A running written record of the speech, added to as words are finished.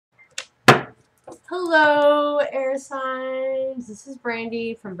Hello, air signs. This is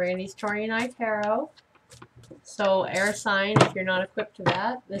Brandy from Brandy's Tori and I Tarot. So, air sign, if you're not equipped to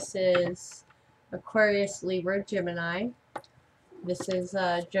that, this is Aquarius, Libra, Gemini. This is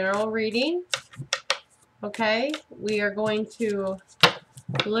a general reading. Okay, we are going to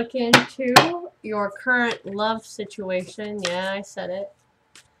look into your current love situation. Yeah, I said it.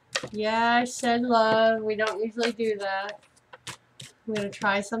 Yeah, I said love. We don't usually do that. I'm going to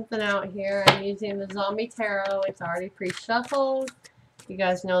try something out here. I'm using the Zombie Tarot. It's already pre-shuffled. You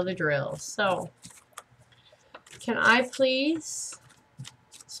guys know the drill. So, can I please,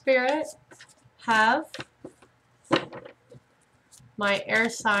 Spirit, have my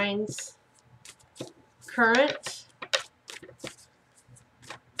air signs current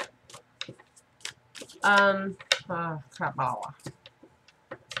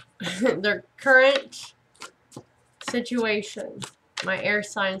their current situation. My air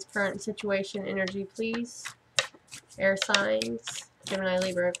signs current situation energy, please. Air signs, Gemini,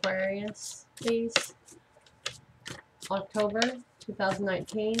 Libra, Aquarius, please. October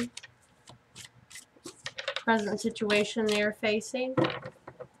 2019. Present situation they are facing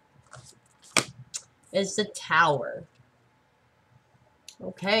is the Tower.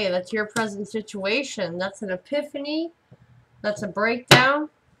 Okay, that's your present situation. That's an epiphany. That's a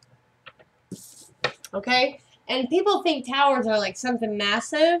breakdown. Okay? And people think towers are like something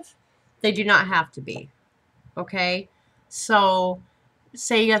massive. They do not have to be. Okay? So,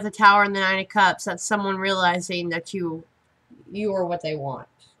 say you got the Tower and the Nine of Cups. That's someone realizing that you are what they want.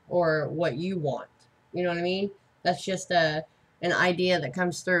 Or what you want. You know what I mean? That's just an idea that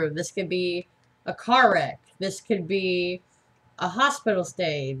comes through. This could be a car wreck. This could be a hospital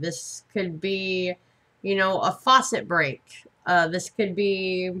stay. This could be, you know, a faucet break. This could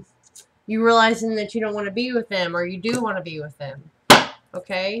be you realizing that you don't want to be with them, or you do want to be with them.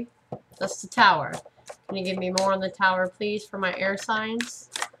 Okay? That's the Tower. Can you give me more on the Tower, please, for my air signs?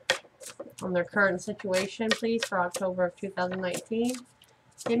 On their current situation, please, for October of 2019.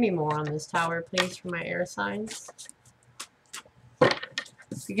 Give me more on this Tower, please, for my air signs.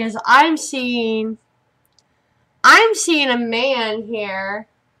 Because I'm seeing a man here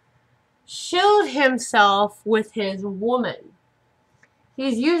shield himself with his woman.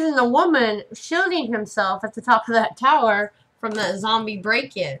 He's using the woman, shielding himself at the top of that tower from that zombie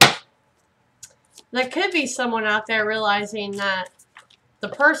break-in. There could be someone out there realizing that the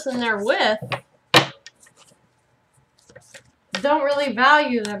person they're with don't really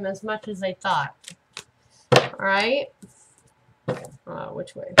value them as much as they thought. Alright?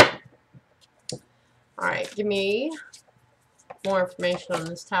 Which way? Alright, give me more information on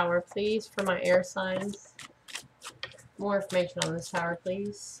this Tower, please, for my air signs. More information on this Tower,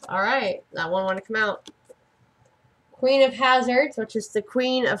 please. Alright, that one want to come out. Queen of Hazards, which is the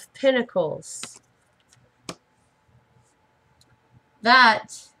Queen of Pentacles.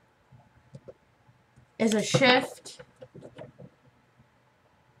 That is a shift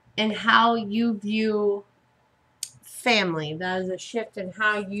in how you view family. That is a shift in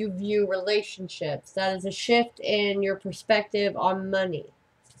how you view relationships. That is a shift in your perspective on money.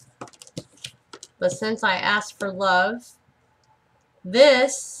 But since I asked for love,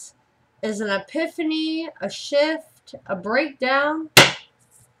 this is an epiphany, a shift, a breakdown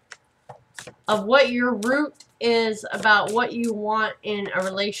of what your root is about what you want in a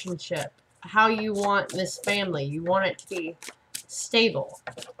relationship. How you want this family. You want it to be stable.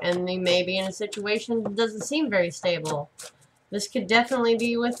 And you may be in a situation that doesn't seem very stable. This could definitely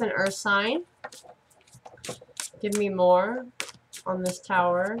be with an earth sign. Give me more on this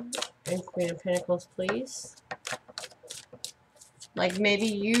Tower and Queen of Pentacles, please. Like, maybe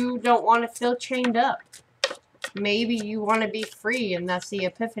you don't want to feel chained up. Maybe you want to be free, and that's the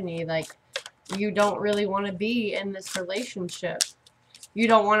epiphany. Like, you don't really want to be in this relationship. You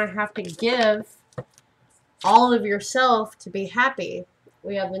don't want to have to give all of yourself to be happy.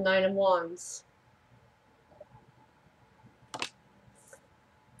 We have the Nine of Wands.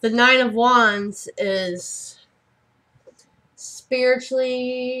 The Nine of Wands is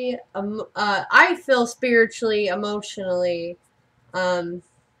spiritually, I feel spiritually, emotionally,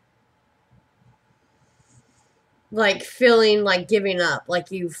 like feeling like giving up,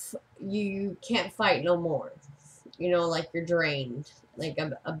 like you can't fight no more. You know, like you're drained. Like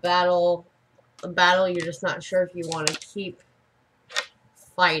a battle you're just not sure if you want to keep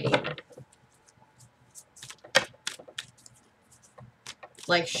fighting.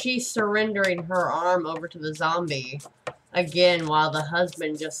 Like she's surrendering her arm over to the zombie again while the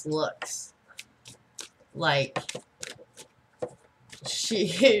husband just looks. Like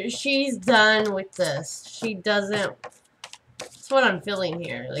she's done with this. She doesn't what I'm feeling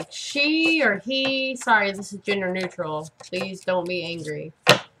here. Like she or he, sorry, this is gender neutral. Please don't be angry.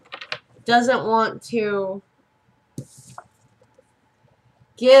 Doesn't want to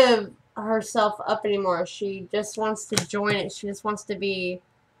give herself up anymore. She just wants to join it. She just wants to be,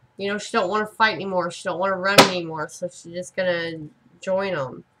 you know, she don't want to fight anymore. She don't want to run anymore. So she's just going to join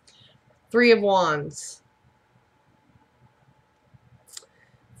them. Three of Wands.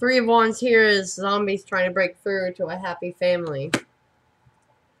 Three of Wands here is zombies trying to break through to a happy family.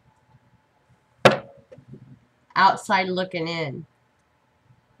 Outside looking in.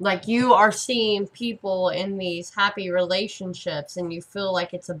 Like you are seeing people in these happy relationships and you feel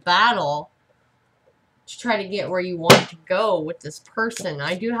like it's a battle to try to get where you want to go with this person.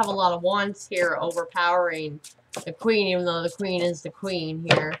 I do have a lot of wands here overpowering the queen, even though the queen is the queen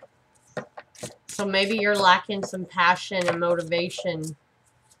here. So maybe you're lacking some passion and motivation.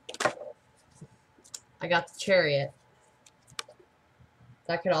 I got the Chariot.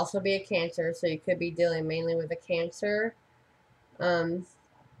 That could also be a Cancer, so you could be dealing mainly with a Cancer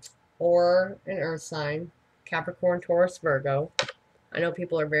or an Earth sign. Capricorn, Taurus, Virgo. I know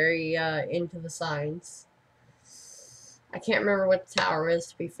people are very into the signs. I can't remember what the Tower is,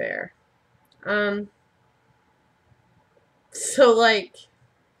 to be fair. So, like,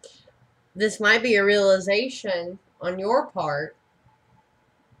 this might be a realization on your part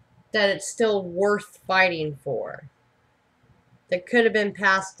that it's still worth fighting for. There could have been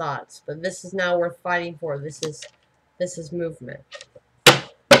past thoughts, but this is now worth fighting for. This is movement.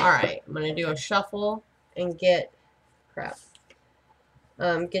 Alright, I'm going to do a shuffle and get,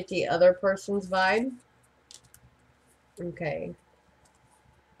 get the other person's vibe. Okay.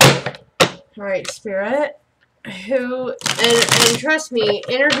 Alright, Spirit. And trust me,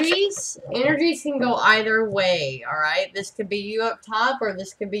 energies can go either way, alright? This could be you up top, or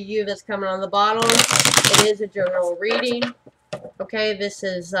this could be you that's coming on the bottom. It is a general reading. Okay, this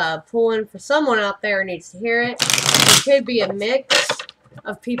is pulling for someone out there who needs to hear it. It could be a mix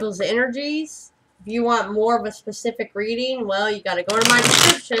of people's energies. If you want more of a specific reading, well, you got to go to my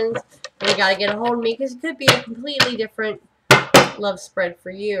descriptions and you got to get a hold of me, because it could be a completely different love spread for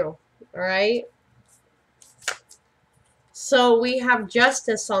you. Alright? So we have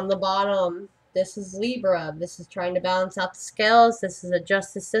Justice on the bottom. This is Libra. This is trying to balance out the scales. This is a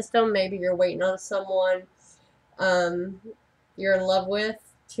justice system. Maybe you're waiting on someone you're in love with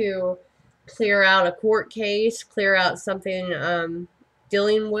to clear out a court case, clear out something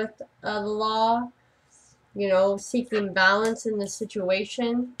dealing with the law, you know, seeking balance in the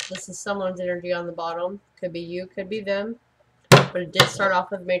situation. This is someone's energy on the bottom. Could be you, could be them. But it did start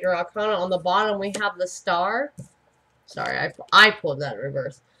off with Major Arcana. On the bottom, we have the Star. Sorry, I pulled that in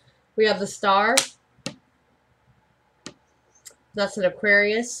reverse. We have the Star. That's an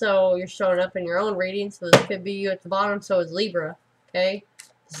Aquarius, so you're showing up in your own reading. So this could be you at the bottom, so is Libra. Okay?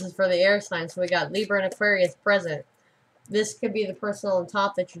 This is for the air sign. So we got Libra and Aquarius present. This could be the person on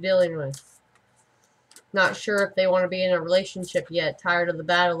top that you're dealing with. Not sure if they want to be in a relationship yet. Tired of the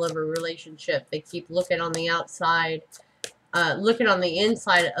battle of a relationship. They keep looking on the outside. Looking on the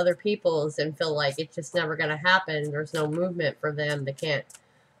inside at other people's and feel like it's just never going to happen. There's no movement for them. They can't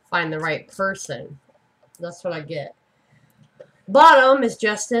find the right person. That's what I get. Bottom is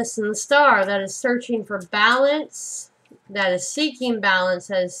Justice and the Star. That is searching for balance. That is seeking balance.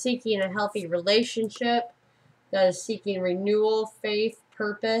 That is seeking a healthy relationship. That is seeking renewal, faith,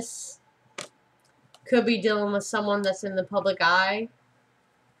 purpose. Could be dealing with someone that's in the public eye.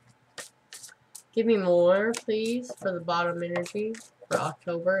 Give me more, please, for the bottom energy for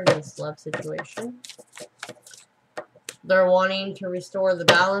October in this love situation. They're wanting to restore the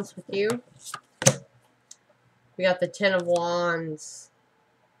balance with you. We got the Ten of Wands.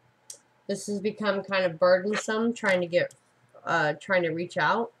 This has become kind of burdensome, trying to reach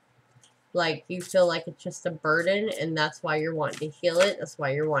out. Like you feel like it's just a burden, and that's why you're wanting to heal it. That's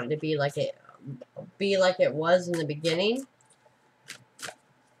why you're wanting to be like it was in the beginning.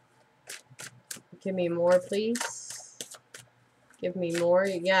 Give me more, please. Give me more.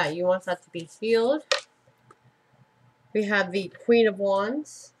 Yeah, you want that to be healed. We have the Queen of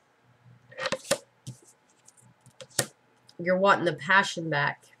Wands. You're wanting the passion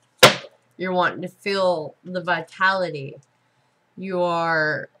back. You're wanting to feel the vitality. You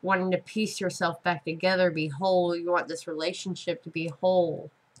are wanting to piece yourself back together, be whole. You want this relationship to be whole.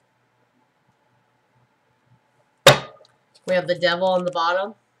 We have the Devil on the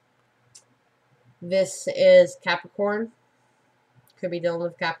bottom. This is Capricorn. Could be dealing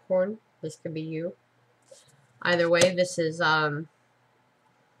with Capricorn. This could be you. Either way, this is, I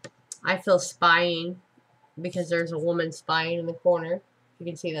feel spying, because there's a woman spying in the corner. You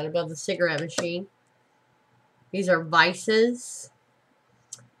can see that above the cigarette machine. These are vices.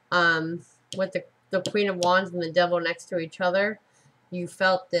 With the Queen of Wands and the Devil next to each other, you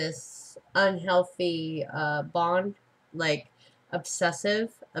felt this unhealthy bond, like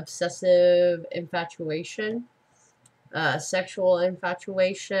obsessive infatuation, sexual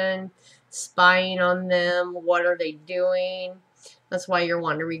infatuation, spying on them. What are they doing? That's why you're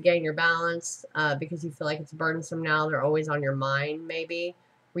wanting to regain your balance, because you feel like it's burdensome now. They're always on your mind, maybe.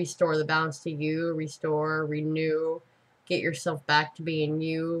 Restore the balance to you. Restore, renew. Get yourself back to being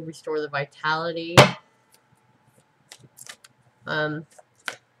you. Restore the vitality. The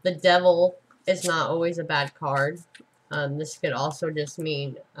Devil is not always a bad card. This could also just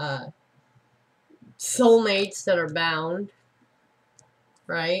mean soulmates that are bound,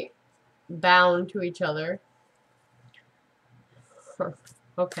 right? Bound to each other.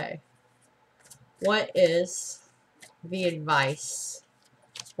 Okay. What is the advice?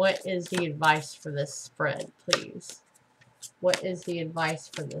 What is the advice for this spread, please? What is the advice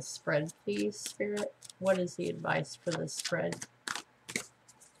for this spread, please, Spirit? What is the advice for this spread?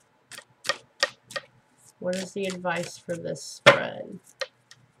 What is the advice for this spread?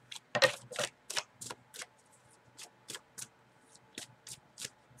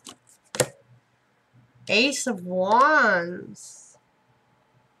 Ace of Wands.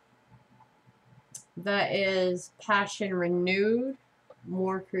 That is passion renewed,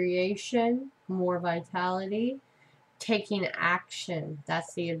 more creation, more vitality, taking action.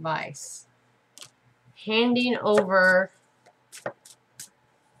 That's the advice. Handing over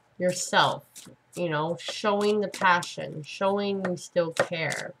yourself, you know, showing the passion, showing you still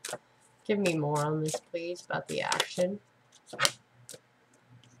care. Give me more on this, please, about the action.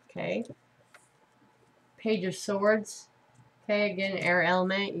 Okay. Page of Swords. Okay, again, air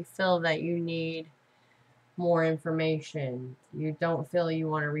element. You feel that you need more information. You don't feel you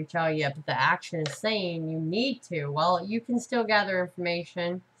want to reach out yet, but the action is saying you need to. Well, you can still gather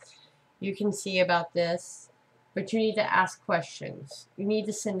information. You can see about this, but you need to ask questions. You need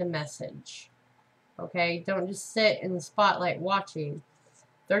to send a message. Okay? Don't just sit in the spotlight watching.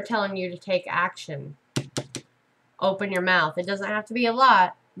 They're telling you to take action. Open your mouth. It doesn't have to be a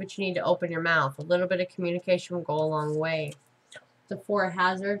lot, but you need to open your mouth. A little bit of communication will go a long way. The Four of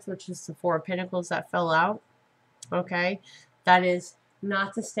Hazards, which is the Four of Pentacles that fell out. Okay? That is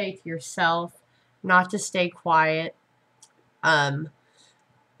not to stay to yourself, not to stay quiet.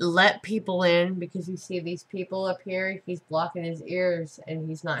 Let people in, because you see these people up here, he's blocking his ears and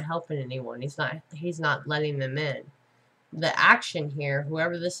he's not helping anyone. He's not letting them in. The action here,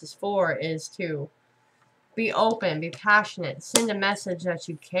 whoever this is for, is to be open, be passionate, send a message that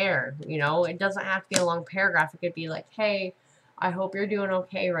you care. You know, it doesn't have to be a long paragraph. It could be like, hey, I hope you're doing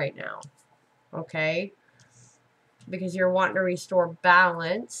okay right now. Okay? Because you're wanting to restore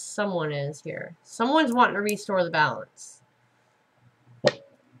balance. Someone is here. Someone's wanting to restore the balance.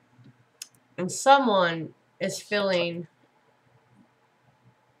 And someone is feeling,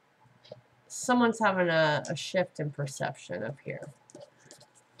 someone's having a shift in perception up here.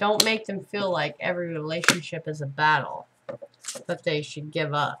 Don't make them feel like every relationship is a battle, that they should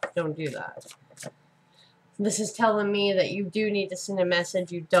give up. Don't do that. This is telling me that you do need to send a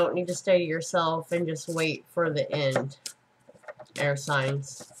message. You don't need to stay to yourself and just wait for the end. Air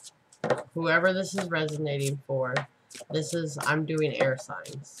signs. Whoever this is resonating for, this is, I'm doing air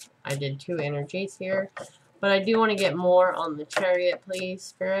signs. I did 2 energies here. But I do want to get more on the Chariot, please,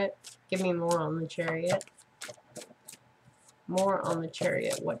 Spirit. Give me more on the Chariot. More on the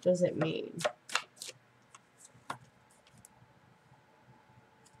Chariot. What does it mean?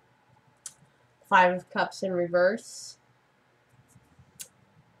 Five of Cups in reverse.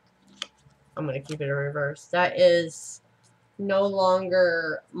 I'm going to keep it in reverse. That is no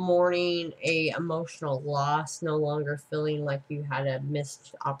longer mourning a emotional loss, no longer feeling like you had a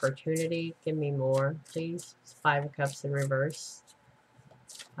missed opportunity. Give me more, please. It's 5 of Cups in reverse.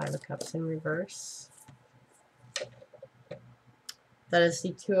 5 of Cups in reverse. That is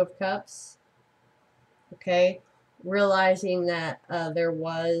the 2 of Cups. Okay. Realizing that there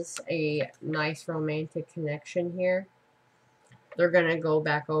was a nice romantic connection here. They're going to go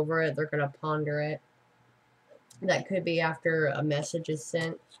back over it. They're going to ponder it. That could be after a message is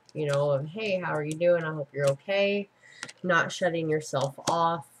sent, you know, of, hey, how are you doing? I hope you're okay. Not shutting yourself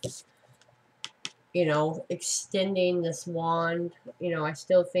off. You know, extending this wand. You know, I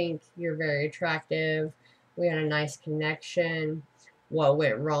still think you're very attractive. We had a nice connection. What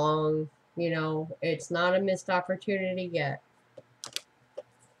went wrong? You know, it's not a missed opportunity yet.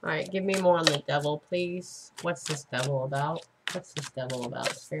 Alright, give me more on the Devil, please. What's this Devil about? What's this Devil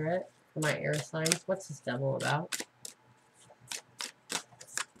about, Spirit? For my air signs, what's this Devil about?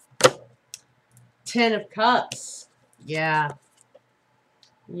 Ten of Cups. Yeah.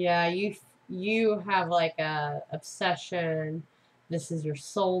 Yeah, you have like a obsession. This is your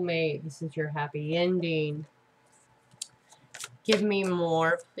soulmate. This is your happy ending. Give me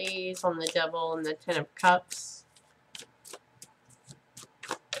more, please, on the Devil and the Ten of Cups.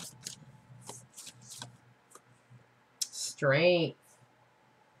 Strength.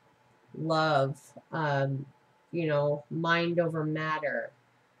 Love. You know, mind over matter.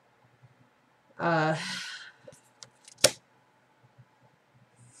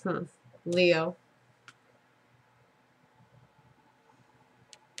 Leo.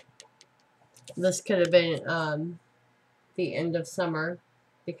 This could have been the end of summer,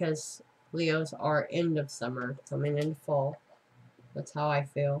 because Leos are end of summer, coming into fall. That's how I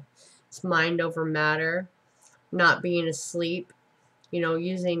feel. It's mind over matter, not being asleep, you know,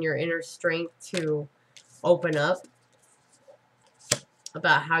 using your inner strength to open up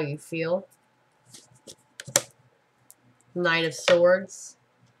about how you feel. Knight of Swords.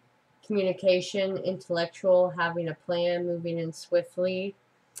 Communication, intellectual, having a plan, moving in swiftly,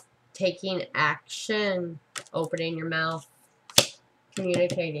 taking action, opening your mouth,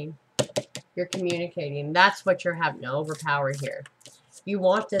 communicating. You're communicating. That's what you're having to overpower here. You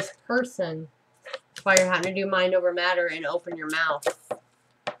want this person. That's why you're having to do mind over matter and open your mouth.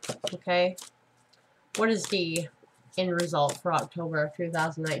 Okay? What is the end result for October of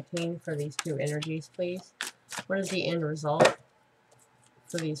 2019 for these two energies, please? What is the end result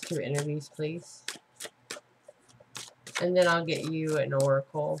for these two energies, please? And then I'll get you an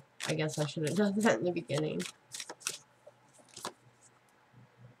oracle. I guess I should have done that in the beginning.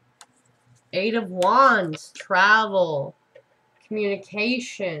 Eight of Wands, travel,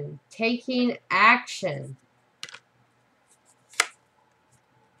 communication, taking action.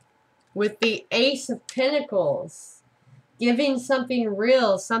 With the Ace of Pentacles, giving something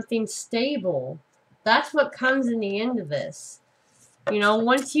real, something stable. That's what comes in the end of this. You know,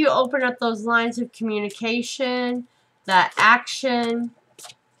 once you open up those lines of communication, that action,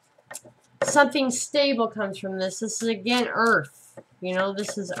 something stable comes from this. This is, again, Earth. You know,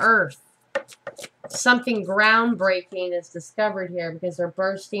 this is Earth. Something groundbreaking is discovered here because they're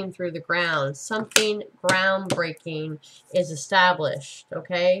bursting through the ground. Something groundbreaking is established,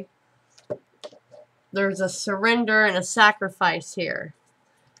 okay? There's a surrender and a sacrifice here.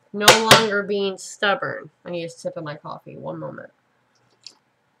 No longer being stubborn. I need a sip of my coffee. One moment.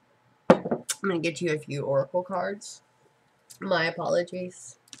 I'm going to get you a few oracle cards. My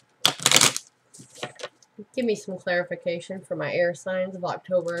apologies. Give me some clarification for my air signs of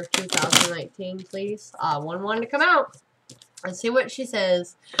October of 2019, please. One to come out. Let's see what she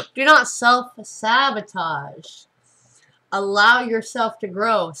says. Do not self-sabotage. Allow yourself to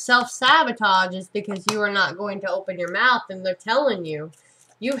grow. Self-sabotage is because you are not going to open your mouth, and they're telling you,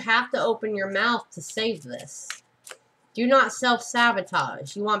 you have to open your mouth to save this. Do not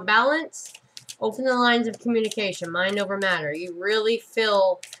self-sabotage. You want balance? Open the lines of communication. Mind over matter. You really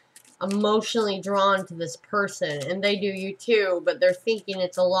feel emotionally drawn to this person, and they do you too, but they're thinking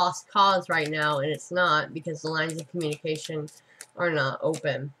it's a lost cause right now, and it's not, because the lines of communication are not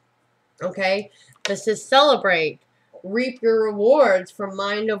open. Okay? This is celebrate. Reap your rewards from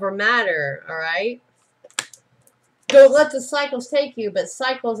mind over matter, alright? Don't let the cycles take you, but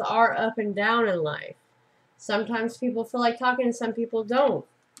cycles are up and down in life. Sometimes people feel like talking and some people don't.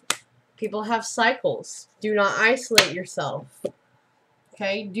 People have cycles. Do not isolate yourself.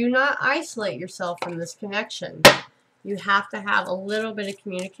 Okay? Do not isolate yourself from this connection. You have to have a little bit of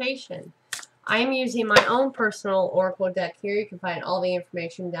communication. I'm using my own personal oracle deck here. You can find all the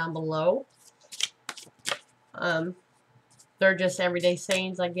information down below. They're just everyday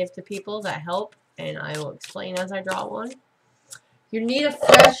sayings I give to people that help, and I will explain as I draw one. You need a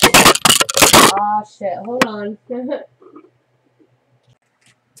fresh... Oh, shit. Hold on.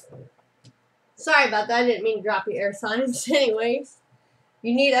 Sorry about that. I didn't mean to drop your air signs. Anyways,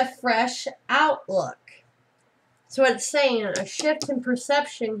 you need a fresh outlook. So what it's saying, a shift in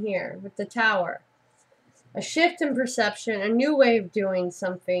perception here with the Tower. A shift in perception, a new way of doing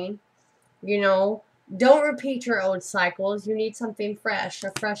something, you know. Don't repeat your old cycles. You need something fresh,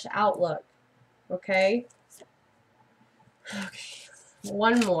 a fresh outlook. Okay? Okay.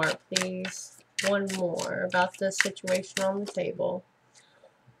 One more, please. One more about this situation on the table.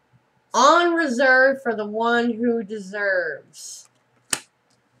 On reserve for the one who deserves.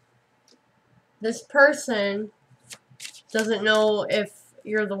 This person doesn't know if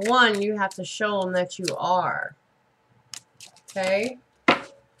you're the one. You have to show them that you are. Okay?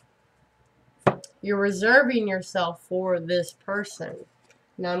 You're reserving yourself for this person.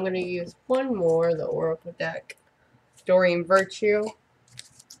 Now I'm going to use one more, the Oracle deck. Doreen Virtue.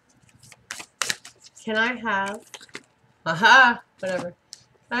 Can I have... Aha! Whatever.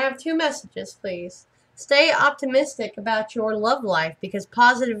 Can I have 2 messages, please? Stay optimistic about your love life because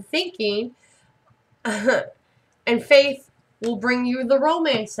positive thinking and faith will bring you the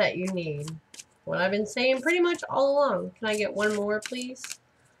romance that you need. What I've been saying pretty much all along. Can I get 1 more, please?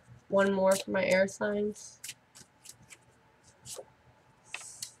 1 more for my air signs.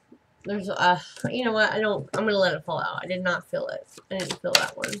 There's you know what? I'm gonna let it fall out. I did not feel it. I didn't feel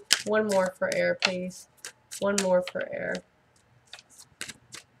that one. 1 more for air, please. 1 more for air.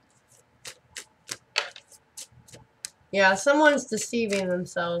 Yeah, someone's deceiving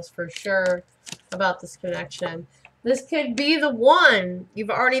themselves for sure about this connection. This could be the one. You've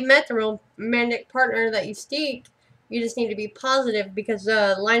already met the romantic partner that you seek. You just need to be positive because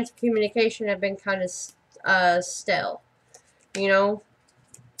the lines of communication have been kind of stale. You know,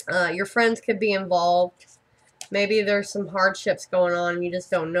 your friends could be involved. Maybe there's some hardships going on and you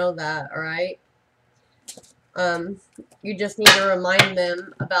just don't know that, alright? You just need to remind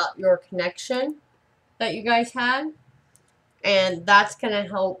them about your connection that you guys had. And that's going to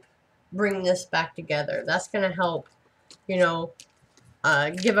help bring this back together. That's going to help, you know,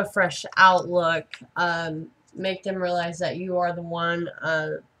 give a fresh outlook. Make them realize that you are the one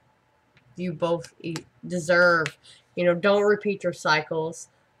you both deserve. You know, don't repeat your cycles.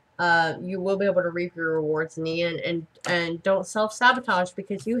 You will be able to reap your rewards in the end. And don't self-sabotage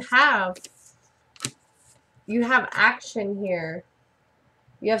because you have action here.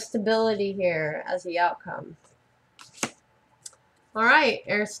 You have stability here as the outcome. Alright,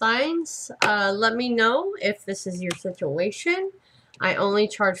 air signs, let me know if this is your situation. I only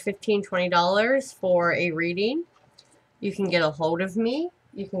charge $15, $20 for a reading. You can get a hold of me.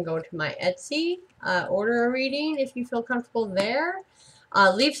 You can go to my Etsy, order a reading if you feel comfortable there.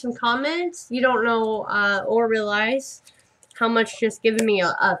 Leave some comments. You don't know or realize how much just giving me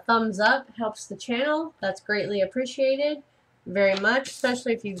a thumbs up helps the channel. That's greatly appreciated. Very much,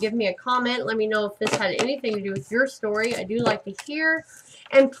 especially if you give me a comment. Let me know if this had anything to do with your story. I do like to hear.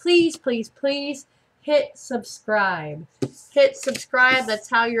 And please, please, please hit subscribe. Hit subscribe. That's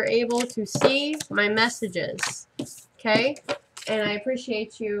how you're able to see my messages. Okay? And I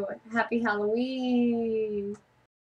appreciate you. Happy Halloween.